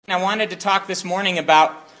I wanted to talk this morning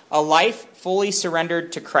about a life fully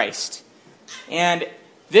surrendered to Christ. And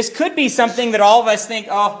this could be something that all of us think,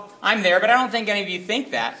 oh, I'm there, but I don't think any of you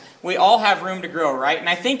think that. We all have room to grow, right? And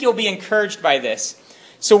I think you'll be encouraged by this.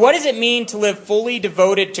 So what does it mean to live fully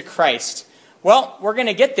devoted to Christ? Well, we're going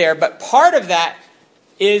to get there, but part of that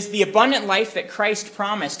is the abundant life that Christ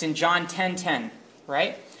promised in John 10:10,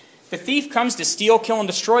 right? The thief comes to steal, kill, and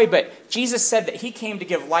destroy, but Jesus said that he came to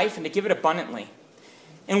give life and to give it abundantly.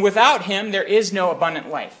 And without him, there is no abundant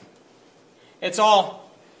life. It's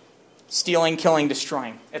all stealing, killing,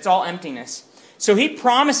 destroying. It's all emptiness. So he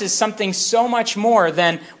promises something so much more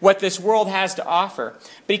than what this world has to offer.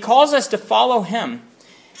 But he calls us to follow him.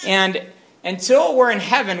 And until we're in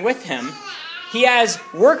heaven with him, he has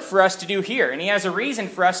work for us to do here. And he has a reason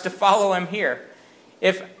for us to follow him here.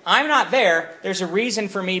 If I'm not there, there's a reason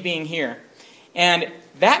for me being here. And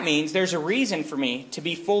that means there's a reason for me to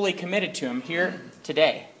be fully committed to him here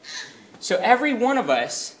today. So every one of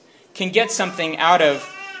us can get something out of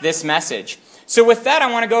this message. So with that, I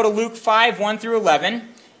want to go to Luke 5, 1 through 11.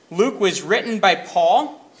 Luke was written by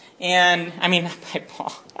Paul.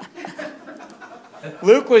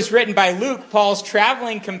 Luke was written by Luke, Paul's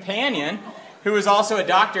traveling companion, who was also a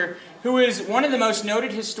doctor, who is one of the most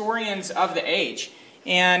noted historians of the age.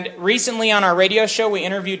 And recently on our radio show, we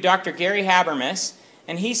interviewed Dr. Gary Habermas,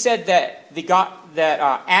 and he said that the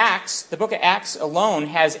book of Acts alone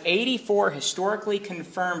has 84 historically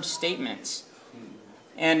confirmed statements.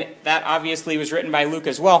 And that obviously was written by Luke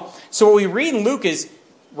as well. So what we read in Luke is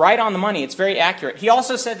right on the money. It's very accurate. He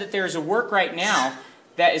also said that there's a work right now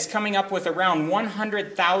that is coming up with around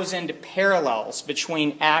 100,000 parallels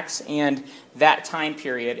between Acts and that time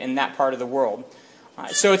period in that part of the world.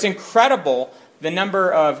 So it's incredible the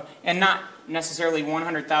number of, and not necessarily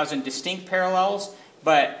 100,000 distinct parallels,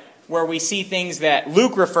 but where we see things that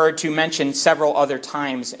Luke referred to mentioned several other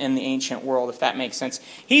times in the ancient world, if that makes sense.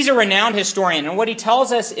 He's a renowned historian, and what he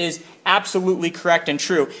tells us is absolutely correct and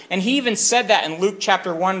true. And he even said that in Luke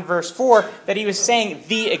chapter 1, verse 4, that he was saying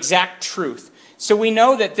the exact truth. So we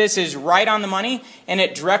know that this is right on the money, and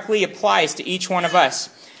it directly applies to each one of us.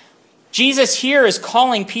 Jesus here is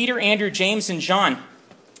calling Peter, Andrew, James, and John,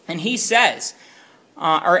 and he says,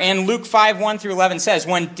 and Luke 5, 1 through 11 says,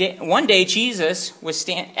 one day Jesus was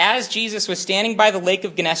standing by the lake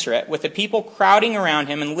of Gennesaret with the people crowding around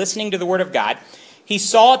him and listening to the word of God, he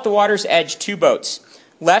saw at the water's edge 2 boats,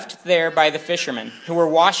 left there by the fishermen, who were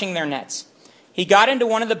washing their nets. He got into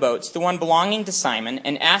one of the boats, the one belonging to Simon,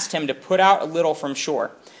 and asked him to put out a little from shore.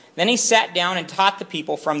 Then he sat down and taught the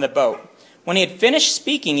people from the boat. When he had finished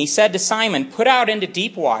speaking, he said to Simon, "Put out into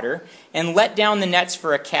deep water and let down the nets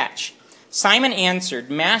for a catch." Simon answered,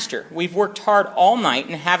 "Master, we've worked hard all night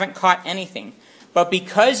and haven't caught anything. But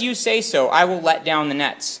because you say so, I will let down the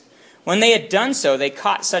nets." When they had done so, they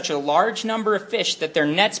caught such a large number of fish that their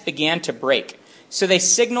nets began to break. So they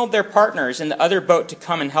signaled their partners in the other boat to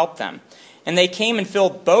come and help them. And they came and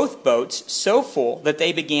filled both boats so full that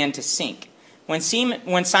they began to sink. When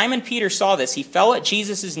Simon Peter saw this, he fell at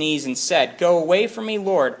Jesus' knees and said, "Go away from me,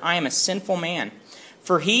 Lord, I am a sinful man."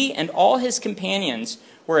 For he and all his companions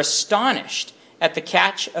were astonished at the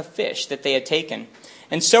catch of fish that they had taken.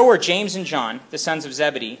 And so were James and John, the sons of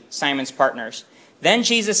Zebedee, Simon's partners. Then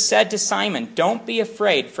Jesus said to Simon, "Don't be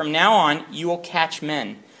afraid. From now on you will catch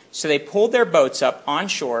men." So they pulled their boats up on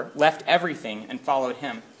shore, left everything, and followed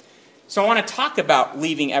him. So I want to talk about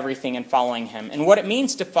leaving everything and following him, and what it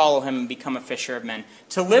means to follow him and become a fisher of men,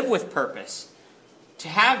 to live with purpose, to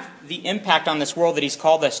have the impact on this world that he's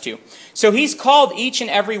called us to. So he's called each and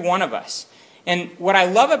every one of us. And what I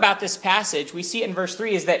love about this passage, we see it in verse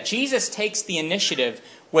 3, is that Jesus takes the initiative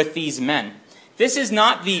with these men. This is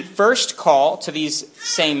not the first call to these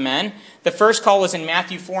same men. The first call was in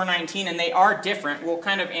Matthew 4:19, and they are different. We'll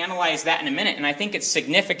kind of analyze that in a minute, and I think it's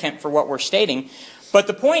significant for what we're stating. But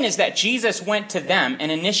the point is that Jesus went to them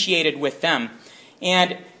and initiated with them.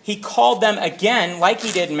 And he called them again, like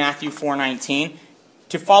he did in Matthew 4:19,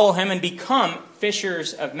 to follow him and become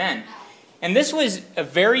fishers of men. And this was a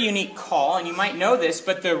very unique call, and you might know this,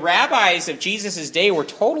 but the rabbis of Jesus' day were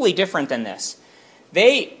totally different than this.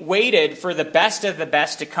 They waited for the best of the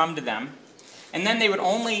best to come to them, and then they would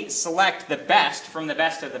only select the best from the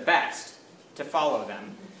best of the best to follow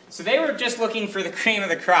them. So they were just looking for the cream of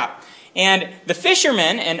the crop. And the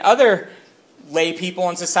fishermen and other lay people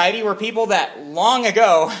in society were people that long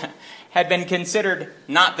ago had been considered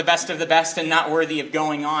not the best of the best and not worthy of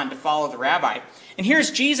going on to follow the rabbi. And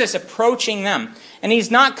here's Jesus approaching them. And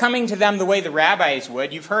he's not coming to them the way the rabbis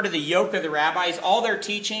would. You've heard of the yoke of the rabbis, all their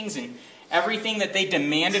teachings and everything that they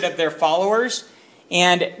demanded of their followers.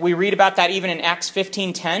 And we read about that even in Acts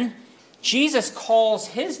 15:10. Jesus calls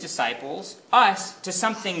his disciples, us, to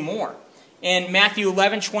something more. In Matthew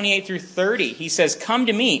 11:28 through 30, he says, "Come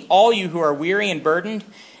to me, all you who are weary and burdened,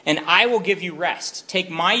 and I will give you rest. Take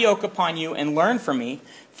my yoke upon you and learn from me,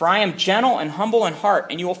 for I am gentle and humble in heart,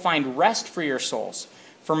 and you will find rest for your souls.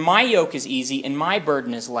 For my yoke is easy and my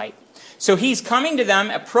burden is light." So he's coming to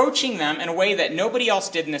them, approaching them in a way that nobody else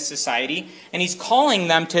did in this society, and he's calling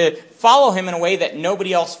them to follow him in a way that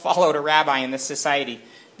nobody else followed a rabbi in this society.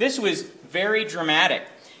 This was very dramatic.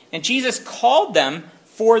 And Jesus called them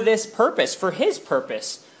for this purpose, for his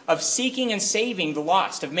purpose of seeking and saving the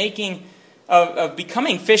lost, of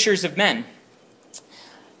becoming fishers of men.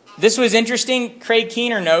 This was interesting. Craig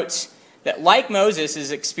Keener notes that like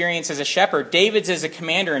Moses' experience as a shepherd, David's as a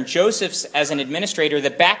commander, and Joseph's as an administrator,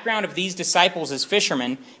 the background of these disciples as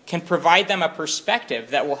fishermen can provide them a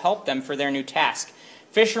perspective that will help them for their new task.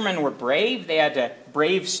 Fishermen were brave. They had to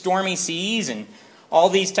brave stormy seas and all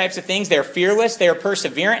these types of things. They were fearless. They were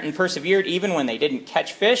perseverant and persevered even when they didn't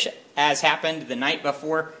catch fish, as happened the night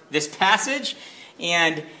before this passage.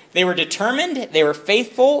 And they were determined. They were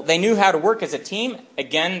faithful. They knew how to work as a team.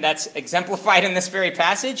 Again, that's exemplified in this very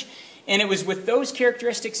passage. And it was with those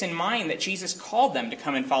characteristics in mind that Jesus called them to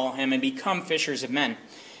come and follow him and become fishers of men.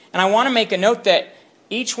 And I want to make a note that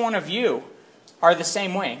each one of you are the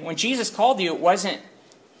same way. When Jesus called you, it wasn't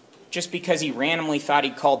just because he randomly thought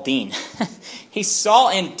he'd call Dean. He saw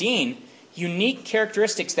in Dean unique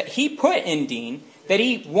characteristics that he put in Dean that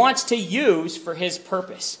he wants to use for his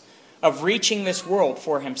purpose of reaching this world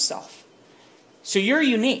for himself. So you're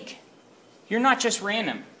unique. You're not just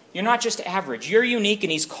random. You're not just average. You're unique,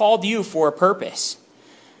 and he's called you for a purpose.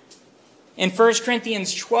 In 1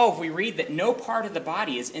 Corinthians 12, we read that no part of the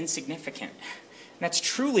body is insignificant. And that's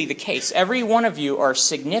truly the case. Every one of you are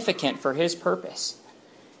significant for his purpose.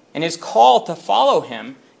 And his call to follow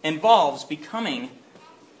him involves becoming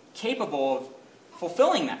capable of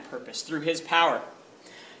fulfilling that purpose through his power.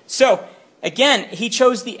 So, again, he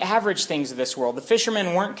chose the average things of this world. The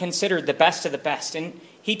fishermen weren't considered the best of the best. And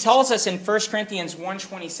he tells us in 1 Corinthians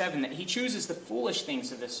 1:27 that he chooses the foolish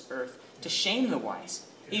things of this earth to shame the wise.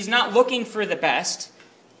 He's not looking for the best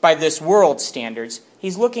by this world's standards.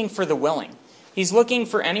 He's looking for the willing. He's looking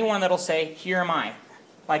for anyone that'll say, "Here am I,"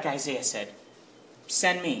 like Isaiah said.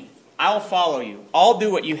 "Send me. I'll follow you. I'll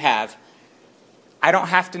do what you have." I don't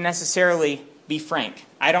have to necessarily be Frank.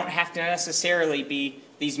 I don't have to necessarily be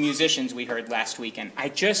these musicians we heard last weekend. I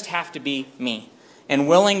just have to be me and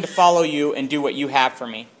willing to follow you and do what you have for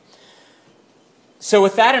me. So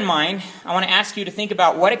with that in mind, I want to ask you to think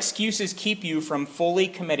about what excuses keep you from fully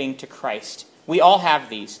committing to Christ. We all have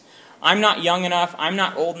these. I'm not young enough. I'm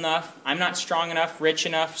not old enough. I'm not strong enough, rich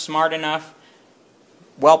enough, smart enough,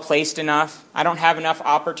 well-placed enough. I don't have enough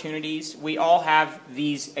opportunities. We all have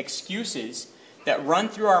these excuses that run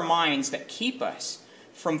through our minds that keep us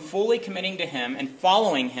from fully committing to him and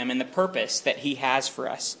following him in the purpose that he has for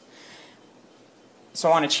us. So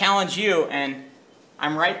I want to challenge you, and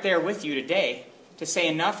I'm right there with you today, to say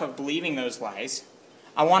enough of believing those lies.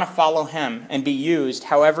 I want to follow him and be used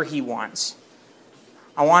however he wants.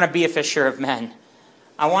 I want to be a fisher of men.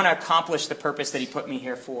 I want to accomplish the purpose that he put me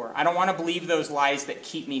here for. I don't want to believe those lies that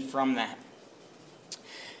keep me from that.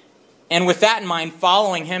 And with that in mind,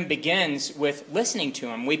 following him begins with listening to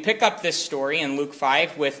him. We pick up this story in Luke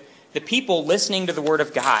 5 with the people listening to the word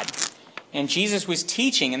of God. And Jesus was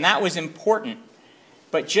teaching, and that was important.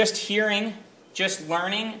 But just hearing, just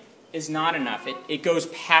learning is not enough. It goes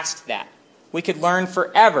past that. We could learn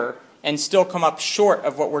forever and still come up short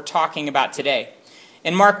of what we're talking about today.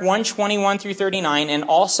 In Mark 1:21 through 39, and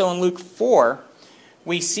also in Luke 4,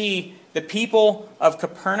 we see the people of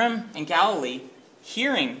Capernaum and Galilee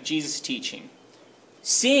hearing Jesus teaching,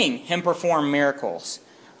 seeing him perform miracles.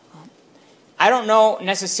 I don't know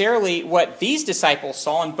necessarily what these disciples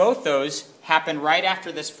saw, and both those happened right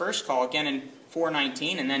after this first call, again in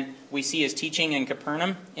 4:19, and then we see his teaching in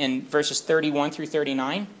Capernaum in verses 31 through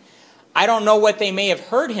 39. I don't know what they may have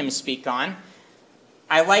heard him speak on.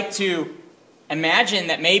 I like to imagine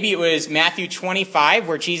that maybe it was Matthew 25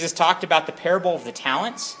 where Jesus talked about the parable of the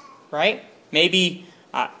talents, right? Maybe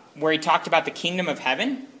where he talked about the kingdom of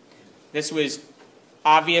heaven. This was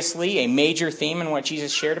obviously a major theme in what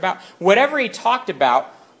Jesus shared about. Whatever he talked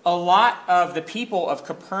about, a lot of the people of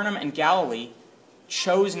Capernaum and Galilee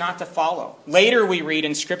chose not to follow. Later we read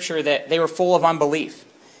in Scripture that they were full of unbelief.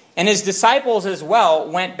 And his disciples as well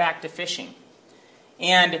went back to fishing.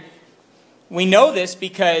 And we know this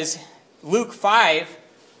because Luke 5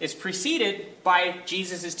 is preceded by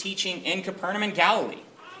Jesus' teaching in Capernaum and Galilee.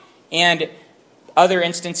 And other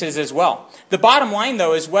instances as well. The bottom line,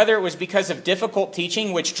 though, is whether it was because of difficult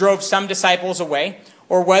teaching, which drove some disciples away,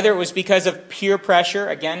 or whether it was because of peer pressure,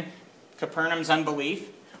 again, Capernaum's unbelief,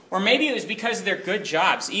 or maybe it was because of their good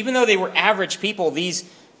jobs. Even though they were average people, these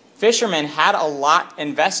fishermen had a lot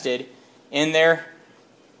invested in their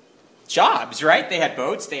jobs, right? They had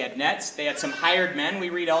boats, they had nets, they had some hired men we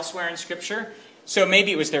read elsewhere in Scripture. So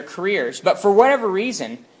maybe it was their careers. But for whatever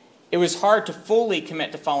reason, it was hard to fully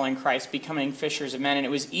commit to following Christ, becoming fishers of men, and it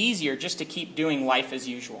was easier just to keep doing life as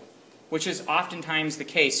usual, which is oftentimes the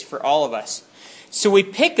case for all of us. So we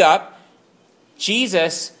pick up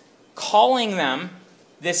Jesus calling them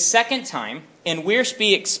this second time, and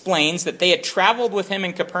Wiersbe explains that they had traveled with him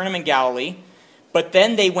in Capernaum in Galilee, but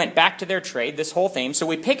then they went back to their trade, this whole theme. So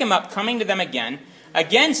we pick him up, coming to them again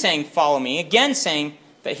saying, "Follow me," again saying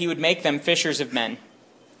that he would make them fishers of men.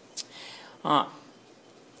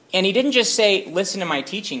 And he didn't just say, "Listen to my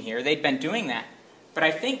teaching here." They'd been doing that. But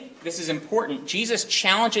I think this is important. Jesus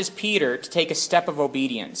challenges Peter to take a step of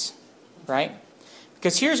obedience, right?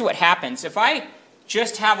 Because here's what happens. If I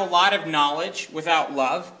just have a lot of knowledge without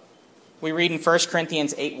love, we read in 1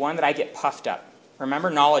 Corinthians 8:1 that I get puffed up. Remember,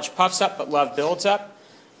 knowledge puffs up, but love builds up.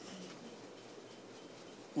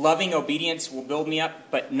 Loving obedience will build me up,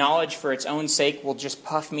 but knowledge for its own sake will just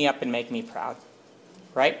puff me up and make me proud.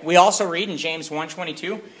 Right? We also read in James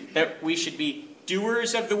 1:22 that we should be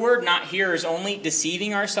doers of the word, not hearers only,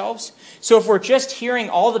 deceiving ourselves. So if we're just hearing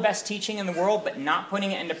all the best teaching in the world but not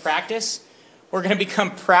putting it into practice, we're going to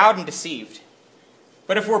become proud and deceived.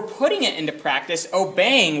 But if we're putting it into practice,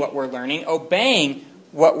 obeying what we're learning, obeying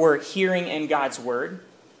what we're hearing in God's word,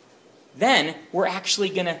 then we're actually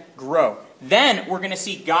going to grow. Then we're going to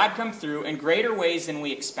see God come through in greater ways than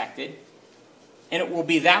we expected. And it will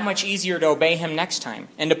be that much easier to obey him next time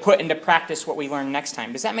and to put into practice what we learn next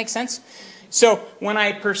time. Does that make sense? So when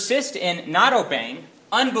I persist in not obeying,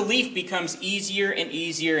 unbelief becomes easier and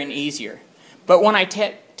easier and easier. But when I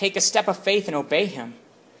take a step of faith and obey him,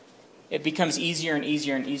 it becomes easier and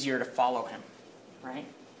easier and easier to follow him. Right?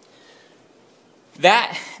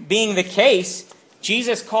 That being the case,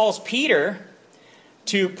 Jesus calls Peter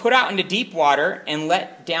to put out into deep water and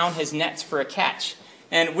let down his nets for a catch.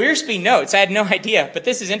 And Wiersbe notes, I had no idea, but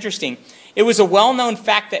this is interesting. It was a well-known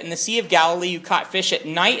fact that in the Sea of Galilee you caught fish at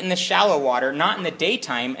night in the shallow water, not in the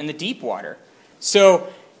daytime in the deep water.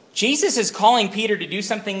 So Jesus is calling Peter to do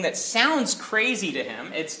something that sounds crazy to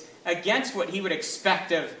him. It's against what he would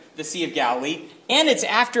expect of the Sea of Galilee, and it's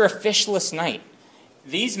after a fishless night.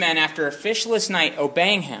 These men, after a fishless night,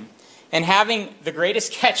 obeying him and having the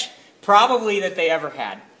greatest catch probably that they ever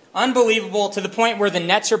had. Unbelievable, to the point where the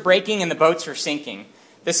nets are breaking and the boats are sinking.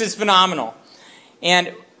 This is phenomenal.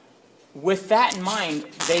 And with that in mind,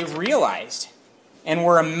 they realized and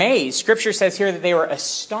were amazed. Scripture says here that they were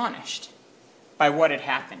astonished by what had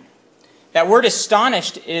happened. That word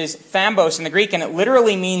astonished is thambos in the Greek, and it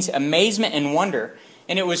literally means amazement and wonder.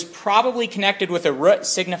 And it was probably connected with a root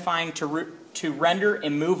signifying to render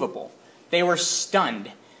immovable. They were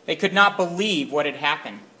stunned. They could not believe what had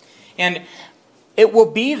happened. And it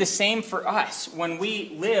will be the same for us when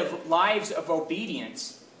we live lives of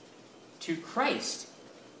obedience to Christ.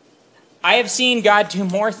 I have seen God do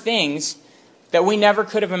more things that we never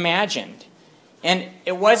could have imagined. And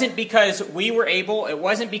it wasn't because we were able, it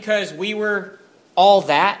wasn't because we were all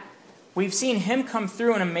that. We've seen him come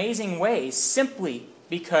through in amazing ways simply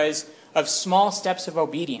because of small steps of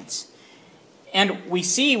obedience. And we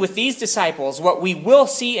see with these disciples what we will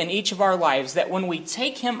see in each of our lives, that when we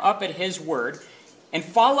take him up at his word and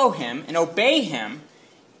follow him and obey him,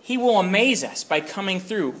 he will amaze us by coming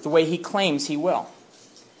through the way he claims he will.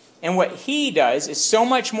 And what he does is so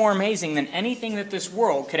much more amazing than anything that this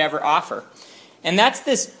world could ever offer. And that's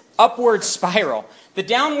this upward spiral. The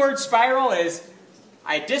downward spiral is,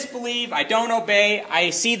 I disbelieve, I don't obey,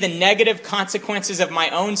 I see the negative consequences of my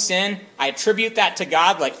own sin, I attribute that to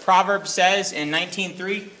God, like Proverbs says in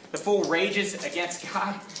 19:3, the fool rages against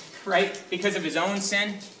God, right, because of his own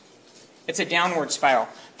sin. It's a downward spiral.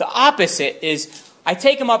 The opposite is, I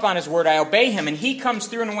take him up on his word, I obey him, and he comes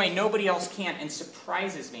through in a way nobody else can, and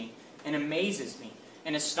surprises me, and amazes me,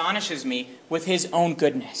 and astonishes me with his own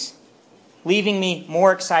goodness, leaving me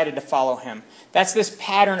more excited to follow him. That's this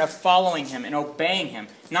pattern of following him and obeying him.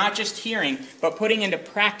 Not just hearing, but putting into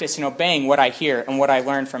practice and obeying what I hear and what I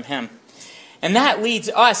learn from him. And that leads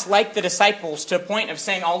us, like the disciples, to a point of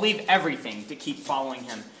saying, I'll leave everything to keep following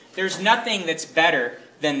him. There's nothing that's better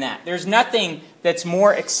than that. There's nothing that's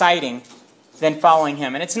more exciting than following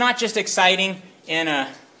him. And it's not just exciting in a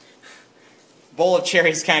bowl of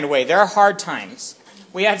cherries kind of way. There are hard times.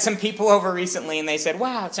 We had some people over recently and they said,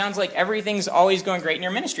 wow, it sounds like everything's always going great in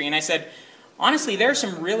your ministry. And I said, honestly, there are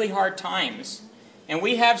some really hard times. And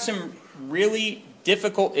we have some really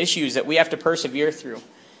difficult issues that we have to persevere through.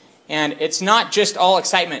 And it's not just all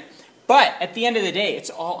excitement. But at the end of the day, it's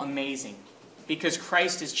all amazing because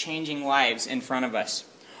Christ is changing lives in front of us.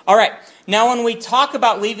 All right, now when we talk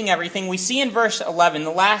about leaving everything, we see in verse 11, the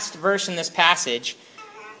last verse in this passage,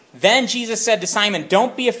 then Jesus said to Simon,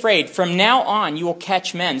 "Don't be afraid. From now on you will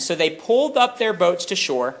catch men." So they pulled up their boats to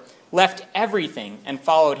shore, left everything, and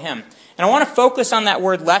followed him. And I want to focus on that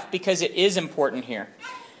word left because it is important here.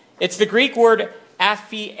 It's the Greek word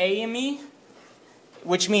aphiemi,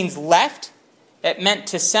 which means left. It meant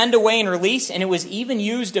to send away and release, and it was even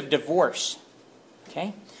used of divorce.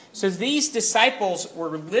 Okay? So these disciples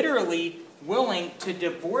were literally willing to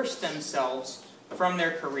divorce themselves from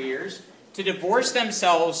their careers, to divorce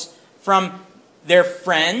themselves from their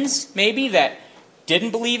friends, maybe, that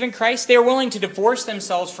didn't believe in Christ. They were willing to divorce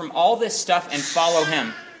themselves from all this stuff and follow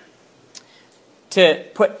him. To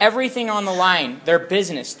put everything on the line, their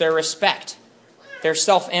business, their respect, their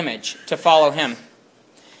self-image, to follow him.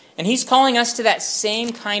 And he's calling us to that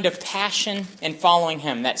same kind of passion in following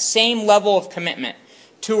him, that same level of commitment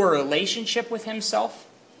to a relationship with himself,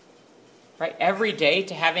 right? Every day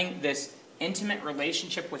to having this intimate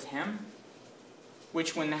relationship with him,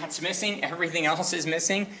 which when that's missing, everything else is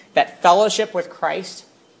missing. That fellowship with Christ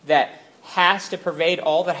that has to pervade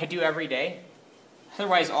all that I do every day.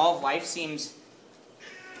 Otherwise, all of life seems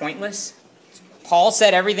pointless. Paul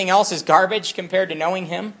said everything else is garbage compared to knowing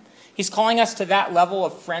him. He's calling us to that level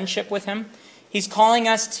of friendship with him. He's calling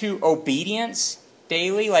us to obedience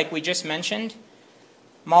daily, like we just mentioned.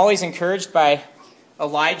 I'm always encouraged by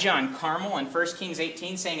Elijah on Carmel in 1 Kings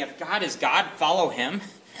 18 saying, if God is God, follow him,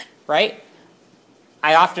 right?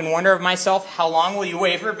 I often wonder of myself, how long will you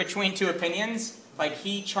waver between two opinions? Like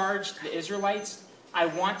he charged the Israelites. I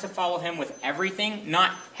want to follow him with everything,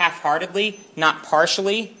 not half-heartedly, not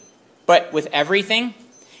partially, but with everything.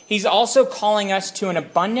 He's also calling us to an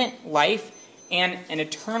abundant life and an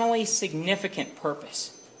eternally significant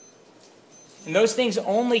purpose. And those things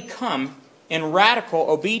only come in radical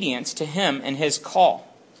obedience to him and his call.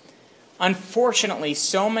 Unfortunately,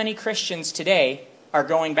 so many Christians today are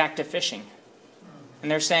going back to fishing.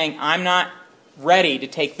 And they're saying, I'm not ready to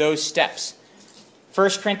take those steps. 1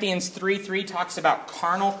 Corinthians 3:3 talks about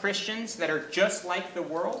carnal Christians that are just like the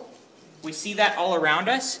world. We see that all around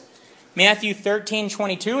us. Matthew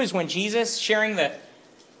 13:22 is when Jesus, sharing the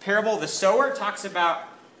parable of the sower, talks about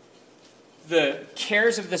the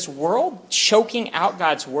cares of this world choking out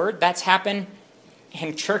God's word. That's happened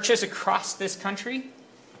in churches across this country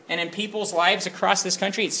and in people's lives across this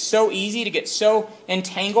country. It's so easy to get so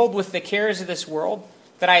entangled with the cares of this world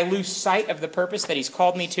that I lose sight of the purpose that he's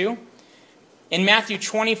called me to. In Matthew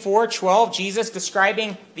 24:12, Jesus,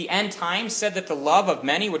 describing the end times, said that the love of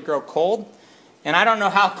many would grow cold. And I don't know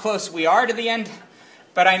how close we are to the end,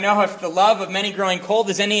 but I know if the love of many growing cold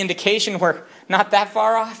is any indication, we're not that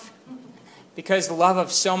far off. Because the love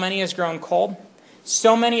of so many has grown cold.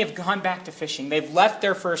 So many have gone back to fishing. They've left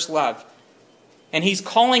their first love. And he's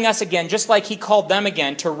calling us again, just like he called them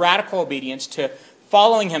again, to radical obedience, to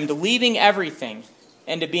following him, to leaving everything,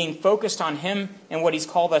 and to being focused on him and what he's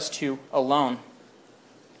called us to alone.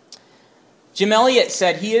 Jim Elliot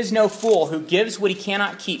said, "He is no fool who gives what he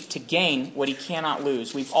cannot keep to gain what he cannot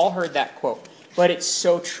lose." We've all heard that quote, but it's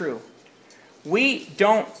so true. We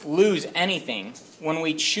don't lose anything when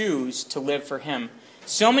we choose to live for him.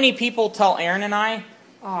 So many people tell Aaron and I,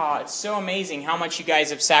 "Oh, it's so amazing how much you guys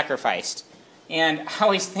have sacrificed." And I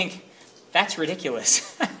always think, that's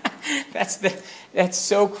ridiculous. That's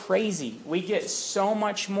so crazy. We get so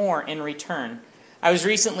much more in return. I was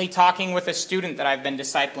recently talking with a student that I've been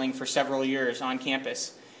discipling for several years on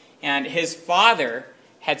campus. And his father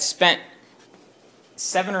had spent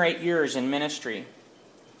 7 or 8 years in ministry.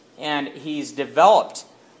 And he's developed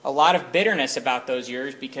a lot of bitterness about those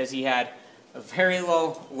years because he had a very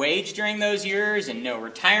low wage during those years and no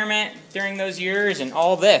retirement during those years and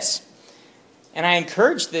all this. And I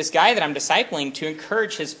encouraged this guy that I'm discipling to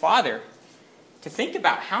encourage his father to think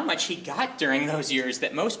about how much he got during those years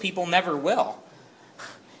that most people never will.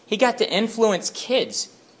 He got to influence kids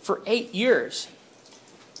for 8 years,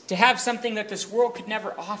 to have something that this world could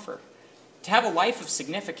never offer, to have a life of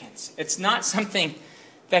significance. It's not something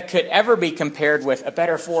that could ever be compared with a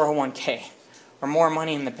better 401k or more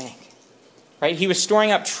money in the bank. Right? He was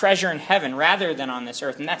storing up treasure in heaven rather than on this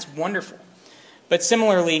earth, and that's wonderful. But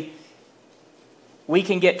similarly, we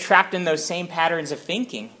can get trapped in those same patterns of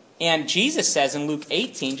thinking. And Jesus says in Luke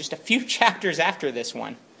 18, just a few chapters after this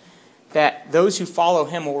one, that those who follow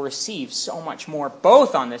him will receive so much more,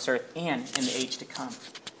 both on this earth and in the age to come.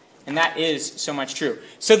 And that is so much true.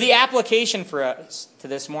 So the application for us to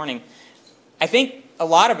this morning, I think a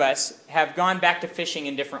lot of us have gone back to fishing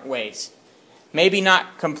in different ways. Maybe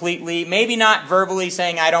not completely, maybe not verbally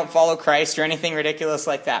saying, I don't follow Christ or anything ridiculous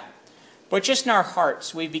like that. But just in our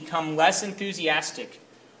hearts, we've become less enthusiastic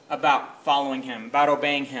about following Him, about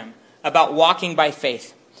obeying Him, about walking by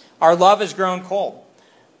faith. Our love has grown cold.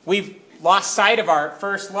 We've lost sight of our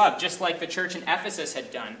first love, just like the church in Ephesus had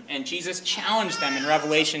done. And Jesus challenged them in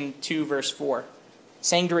Revelation 2, verse 4,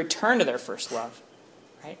 saying to return to their first love.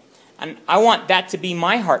 Right? And I want that to be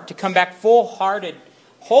my heart, to come back wholehearted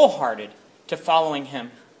to following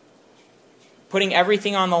Him. Putting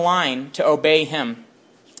everything on the line to obey Him.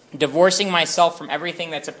 Divorcing myself from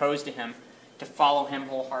everything that's opposed to Him to follow Him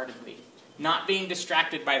wholeheartedly. Not being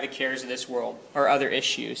distracted by the cares of this world or other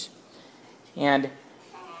issues. And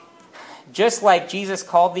just like Jesus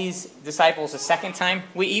called these disciples a second time,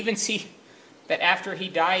 we even see that after He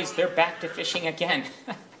dies, they're back to fishing again.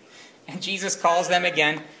 And Jesus calls them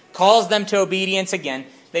again, calls them to obedience again.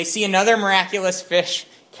 They see another miraculous fish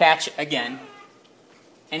catch again.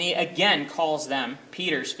 And He again calls them,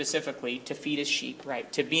 Peter specifically, to feed His sheep,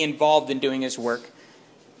 right? To be involved in doing His work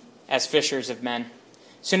as fishers of men.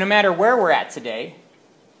 So no matter where we're at today,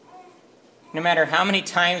 no matter how many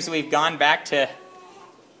times we've gone back to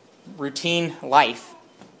routine life,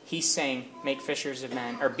 He's saying, make fishers of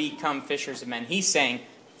men, or become fishers of men. He's saying,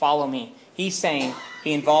 follow me. He's saying,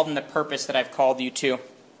 be involved in the purpose that I've called you to.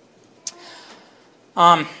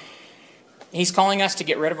 He's calling us to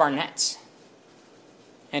get rid of our nets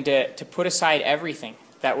and to put aside everything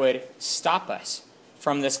that would stop us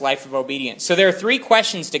from this life of obedience. So there are 3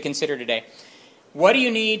 questions to consider today. What do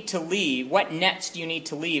you need to leave? What nets do you need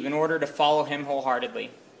to leave in order to follow Him wholeheartedly?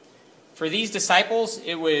 For these disciples,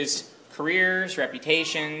 it was careers,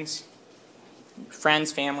 reputations,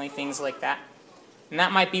 friends, family, things like that. And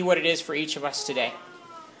that might be what it is for each of us today.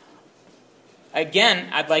 Again,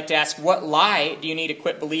 I'd like to ask, what lie do you need to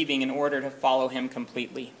quit believing in order to follow Him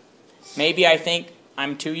completely? Maybe I think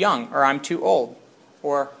I'm too young, or I'm too old,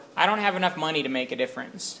 or I don't have enough money to make a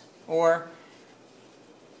difference, or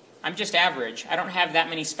I'm just average. I don't have that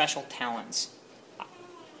many special talents.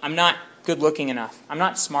 I'm not good looking enough. I'm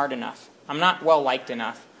not smart enough. I'm not well liked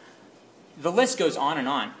enough. The list goes on and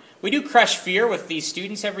on. We do crush fear with these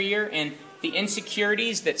students every year, and the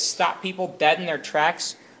insecurities that stop people dead in their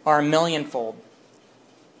tracks are a millionfold.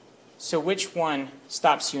 So which one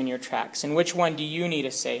stops you in your tracks? And which one do you need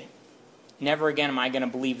to say, never again am I going to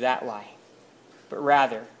believe that lie, but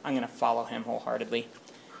rather I'm going to follow Him wholeheartedly?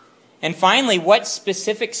 And finally, what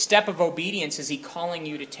specific step of obedience is He calling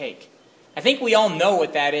you to take? I think we all know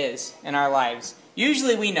what that is in our lives.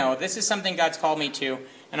 Usually we know, this is something God's called me to,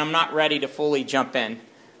 and I'm not ready to fully jump in,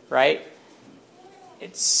 right?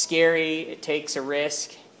 It's scary, it takes a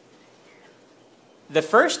risk. The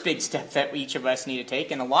first big step that each of us need to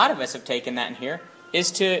take, and a lot of us have taken that in here, is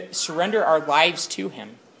to surrender our lives to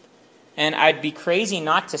Him. And I'd be crazy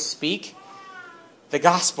not to speak the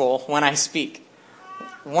gospel when I speak.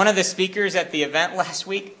 One of the speakers at the event last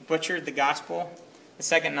week butchered the gospel the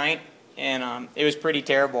second night, and it was pretty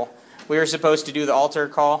terrible. We were supposed to do the altar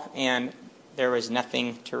call, and there was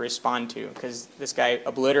nothing to respond to because this guy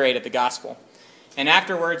obliterated the gospel. And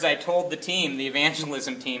afterwards, I told the team, the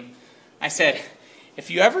evangelism team, I said,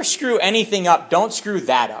 if you ever screw anything up, don't screw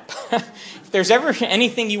that up. If there's ever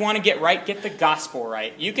anything you want to get right, get the gospel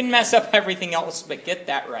right. You can mess up everything else, but get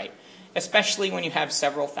that right, especially when you have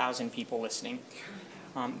several thousand people listening.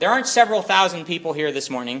 There aren't several thousand people here this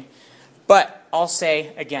morning, but I'll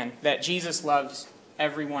say again that Jesus loves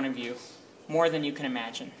every one of you more than you can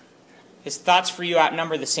imagine. His thoughts for you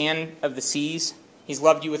outnumber the sand of the seas. He's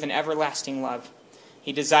loved you with an everlasting love.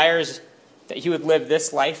 He desires that you would live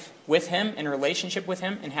this life with Him, in a relationship with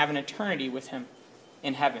Him, and have an eternity with Him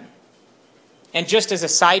in heaven. And just as a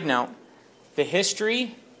side note, the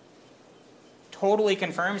history totally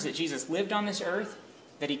confirms that Jesus lived on this earth,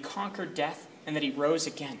 that He conquered death, and that He rose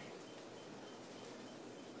again.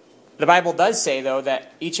 The Bible does say, though,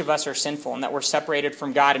 that each of us are sinful and that we're separated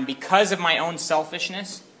from God. And because of my own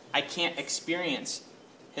selfishness, I can't experience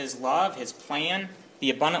His love, His plan, the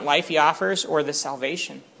abundant life He offers, or the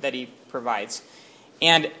salvation that He provides.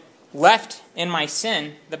 And left in my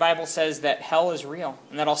sin, the Bible says that hell is real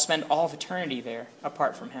and that I'll spend all of eternity there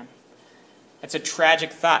apart from Him. That's a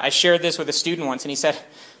tragic thought. I shared this with a student once, and he said,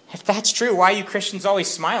 if that's true, why are you Christians always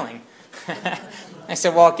smiling? I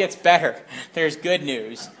said, well, it gets better. There's good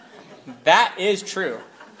news. That is true.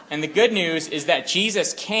 And the good news is that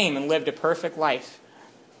Jesus came and lived a perfect life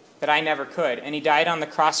that I never could. And He died on the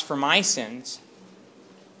cross for my sins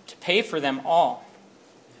to pay for them all,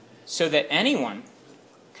 so that anyone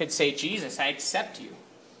could say, Jesus, I accept you.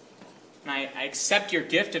 and I accept your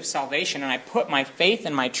gift of salvation, and I put my faith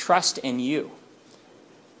and my trust in you.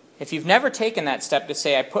 If you've never taken that step to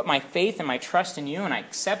say, I put my faith and my trust in you, and I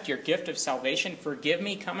accept your gift of salvation, forgive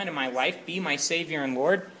me, come into my life, be my Savior and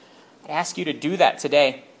Lord, I'd ask you to do that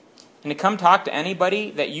today, and to come talk to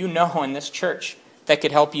anybody that you know in this church that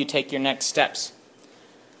could help you take your next steps.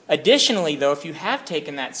 Additionally, though, if you have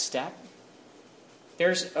taken that step,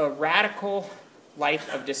 there's a radical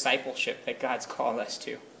life of discipleship that God's called us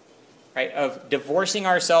to, right? Of divorcing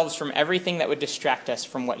ourselves from everything that would distract us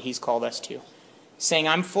from what He's called us to. Saying,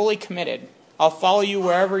 I'm fully committed. I'll follow you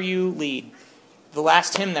wherever you lead. The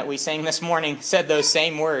last hymn that we sang this morning said those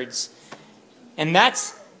same words. And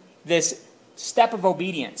that's this step of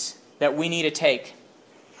obedience that we need to take.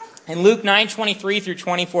 In Luke 9:23 through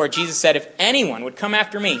 24, Jesus said, if anyone would come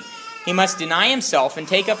after me, he must deny himself and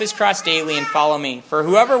take up his cross daily and follow me. For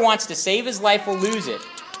whoever wants to save his life will lose it,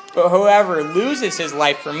 but whoever loses his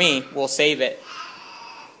life for me will save it.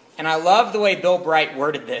 And I love the way Bill Bright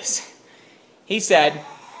worded this. He said,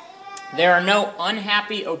 there are no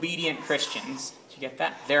unhappy, obedient Christians. Did you get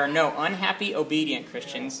that? There are no unhappy, obedient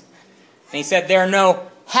Christians. And he said, there are no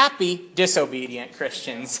happy, disobedient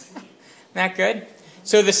Christians. Isn't that good?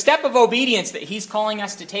 So the step of obedience that he's calling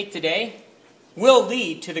us to take today will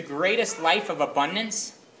lead to the greatest life of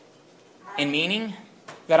abundance and meaning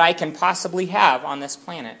that I can possibly have on this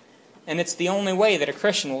planet. And it's the only way that a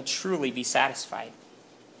Christian will truly be satisfied,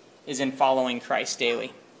 is in following Christ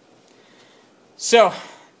daily. So,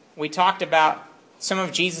 we talked about some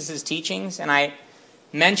of Jesus' teachings, and I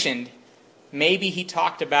mentioned maybe he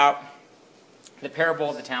talked about the parable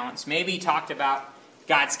of the talents. Maybe he talked about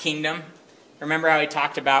God's kingdom. Remember how he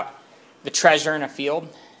talked about the treasure in a field?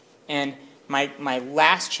 And my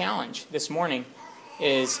last challenge this morning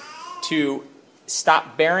is to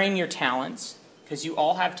stop burying your talents, because you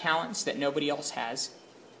all have talents that nobody else has,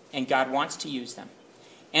 and God wants to use them.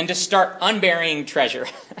 And to start unburying treasure,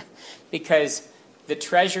 because the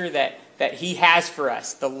treasure that He has for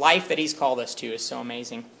us, the life that He's called us to, is so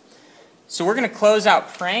amazing. So we're going to close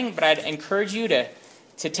out praying, but I'd encourage you to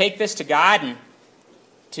take this to God and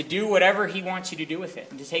to do whatever He wants you to do with it,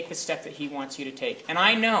 and to take the step that He wants you to take. And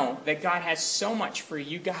I know that God has so much for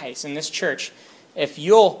you guys in this church if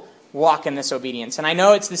you'll walk in this obedience. And I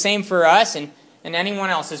know it's the same for us and anyone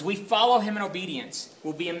else. As we follow Him in obedience,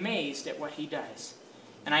 we'll be amazed at what He does.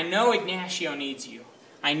 And I know Ignacio needs you.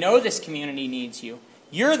 I know this community needs you.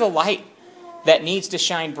 You're the light that needs to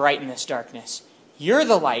shine bright in this darkness. You're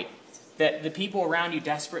the light that the people around you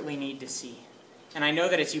desperately need to see. And I know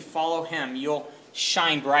that as you follow Him, you'll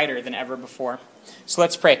shine brighter than ever before. So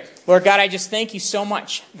let's pray. Lord God, I just thank you so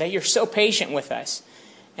much that you're so patient with us.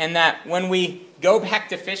 And that when we go back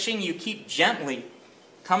to fishing, you keep gently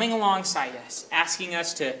coming alongside us, asking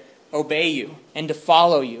us to obey you and to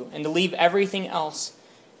follow you and to leave everything else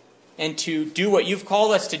and to do what you've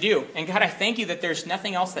called us to do. And God, I thank you that there's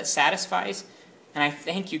nothing else that satisfies. And I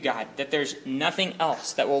thank you, God, that there's nothing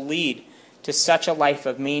else that will lead to such a life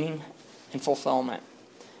of meaning and fulfillment.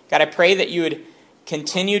 God, I pray that you would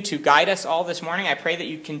continue to guide us all this morning. I pray that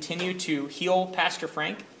you continue to heal Pastor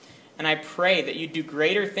Frank. And I pray that you do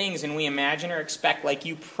greater things than we imagine or expect, like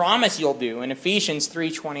you promise you'll do in Ephesians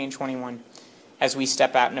 3:20 and 21 as we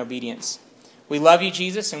step out in obedience. We love you,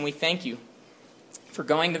 Jesus, and we thank you for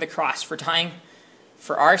going to the cross, for dying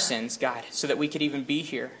for our sins, God, so that we could even be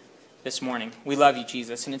here this morning. We love you,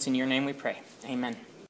 Jesus, and it's in your name we pray. Amen.